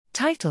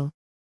Title: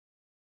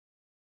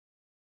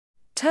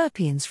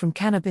 Terpenes from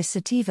Cannabis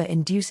sativa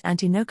induce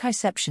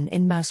antinociception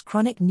in mouse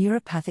chronic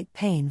neuropathic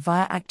pain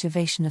via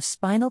activation of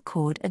spinal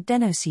cord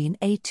adenosine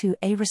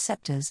A2A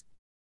receptors.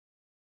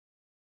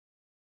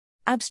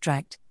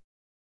 Abstract: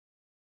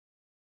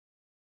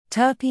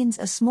 Terpenes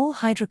are small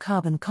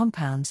hydrocarbon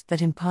compounds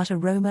that impart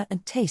aroma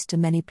and taste to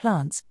many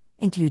plants,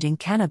 including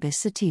cannabis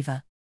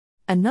sativa.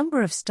 A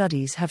number of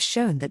studies have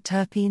shown that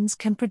terpenes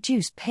can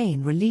produce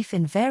pain relief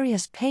in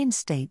various pain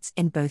states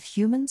in both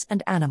humans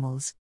and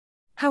animals.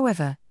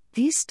 However,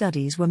 these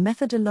studies were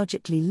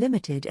methodologically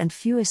limited and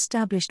few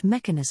established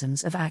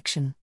mechanisms of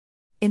action.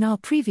 In our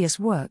previous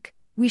work,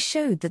 we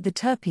showed that the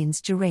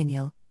terpenes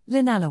geraniol,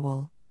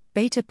 linalool,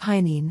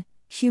 beta-pinene,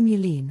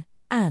 humulene,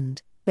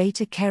 and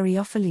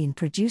beta-caryophyllene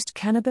produced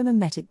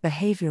cannabimimetic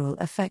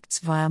behavioral effects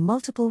via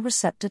multiple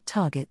receptor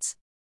targets.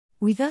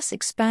 We thus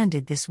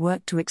expanded this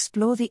work to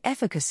explore the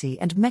efficacy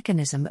and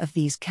mechanism of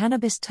these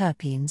cannabis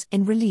terpenes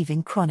in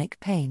relieving chronic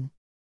pain.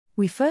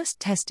 We first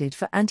tested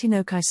for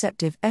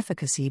antinociceptive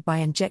efficacy by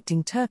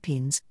injecting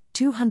terpenes,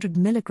 200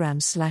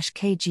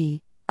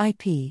 mg/kg,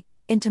 IP,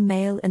 into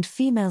male and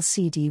female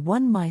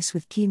CD1 mice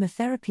with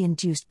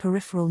chemotherapy-induced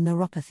peripheral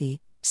neuropathy,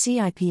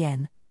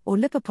 CIPN, or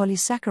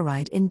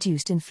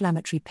lipopolysaccharide-induced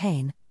inflammatory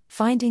pain,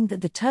 finding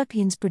that the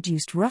terpenes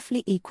produced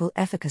roughly equal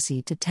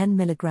efficacy to 10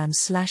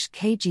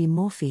 mg/kg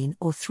morphine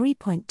or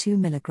 3.2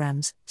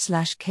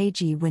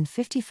 mg/kg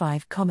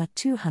Win55,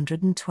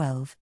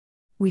 212.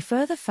 We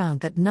further found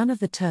that none of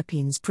the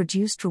terpenes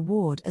produced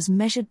reward as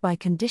measured by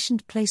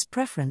conditioned place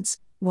preference,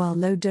 while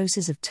low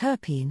doses of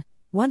terpene,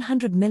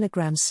 100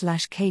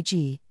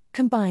 mg/kg,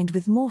 combined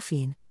with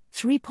morphine,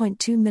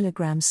 3.2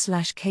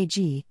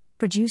 mg/kg,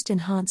 produced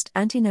enhanced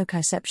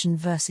antinociception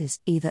versus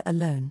either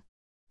alone.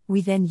 We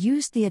then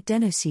used the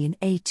adenosine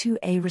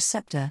A2A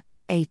receptor,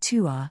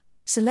 A2A,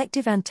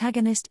 selective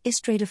antagonist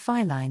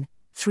istradifylline,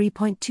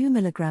 3.2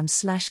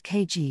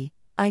 mg/kg,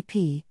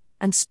 IP,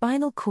 and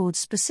spinal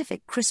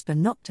cord-specific CRISPR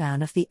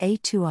knockdown of the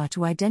A2A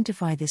to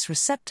identify this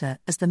receptor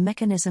as the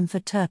mechanism for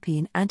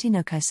terpene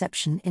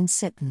antinociception in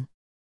SIPN.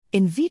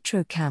 In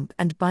vitro camp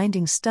and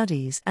binding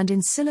studies and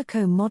in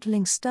silico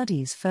modeling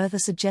studies further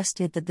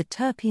suggested that the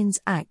terpenes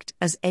act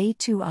as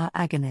A2A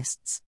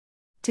agonists.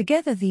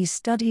 Together, these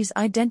studies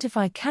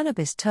identify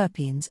cannabis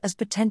terpenes as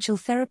potential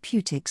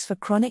therapeutics for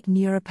chronic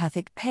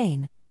neuropathic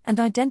pain, and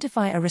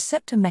identify a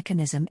receptor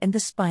mechanism in the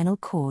spinal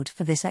cord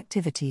for this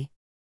activity.